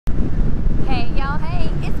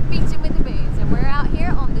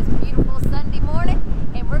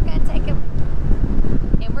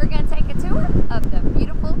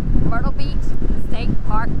Beach State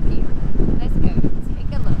Park Pier. Let's go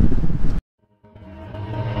take a look.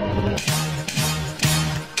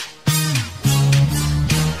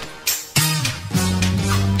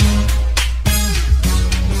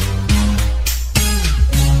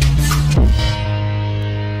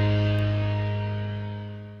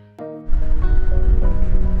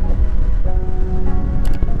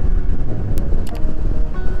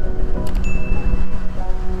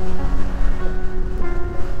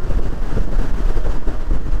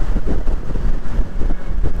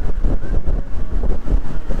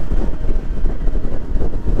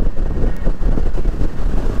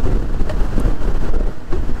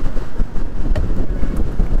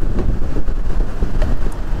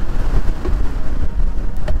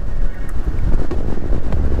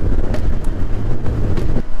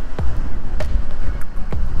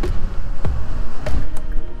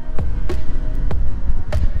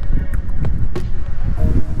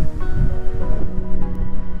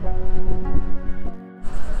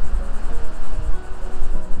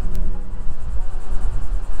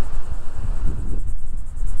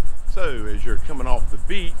 So as you're coming off the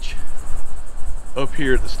beach up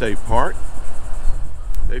here at the state park,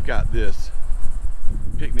 they've got this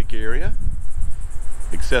picnic area,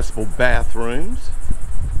 accessible bathrooms,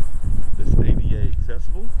 this ADA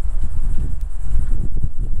accessible,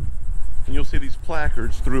 and you'll see these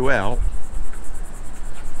placards throughout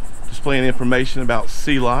displaying information about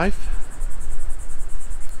sea life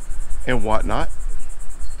and whatnot.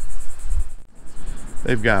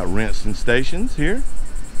 They've got rinsing stations here.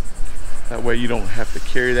 That way you don't have to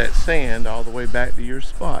carry that sand all the way back to your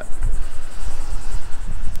spot.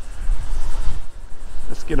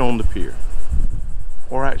 Let's get on the pier.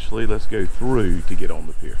 Or actually, let's go through to get on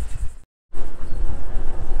the pier. We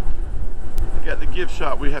got the gift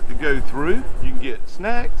shop we have to go through. You can get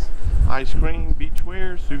snacks, ice cream,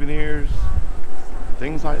 beachwear, souvenirs,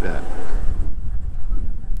 things like that.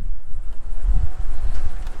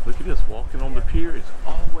 Look at this, walking on the pier is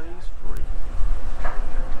always free.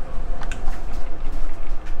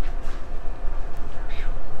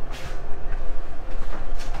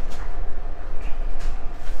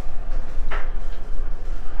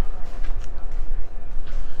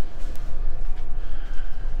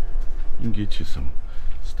 You can get you some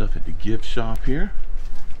stuff at the gift shop here.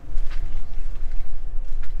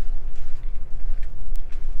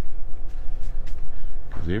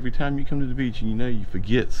 Because every time you come to the beach, you know you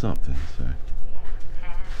forget something. So. Yeah,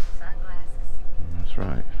 hats, sunglasses. That's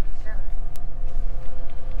right. Sure.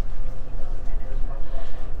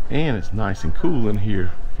 And it's nice and cool in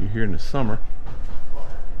here if you're here in the summer.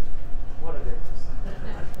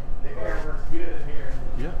 The air works good in here.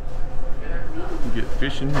 Yep. You get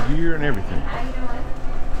fishing gear and everything. How you doing?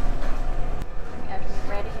 Are you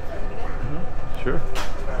ready for me to go? Sure.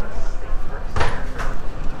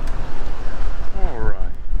 All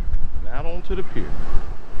right. And out onto the pier.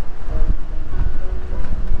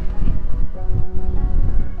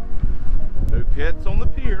 No pets on the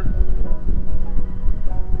pier.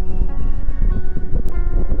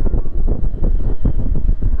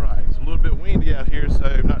 All right. It's a little bit windy out here, so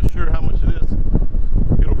I'm not sure how much of this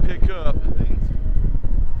it'll pick up.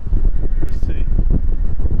 Let's see.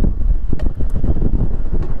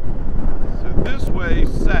 So this way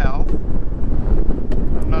south,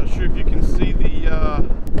 I'm not sure if you can see the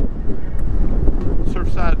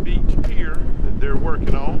Surfside Beach Pier that they're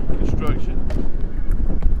working on, construction.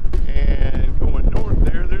 And going north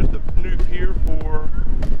there's the new pier for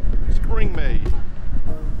Spring Maid.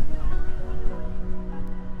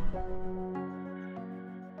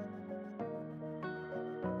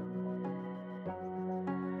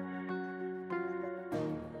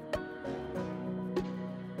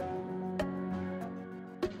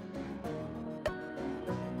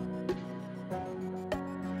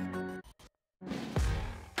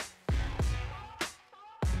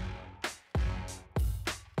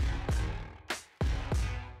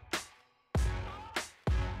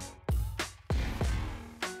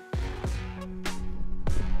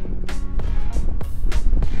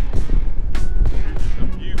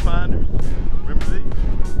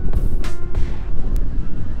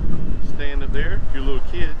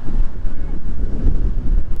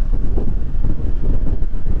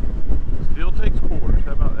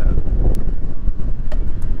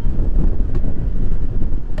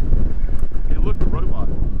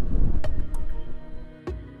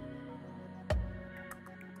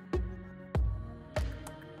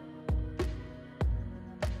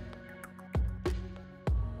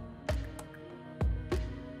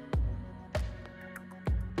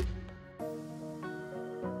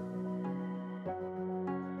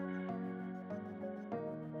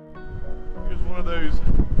 those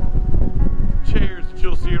chairs that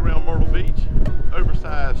you'll see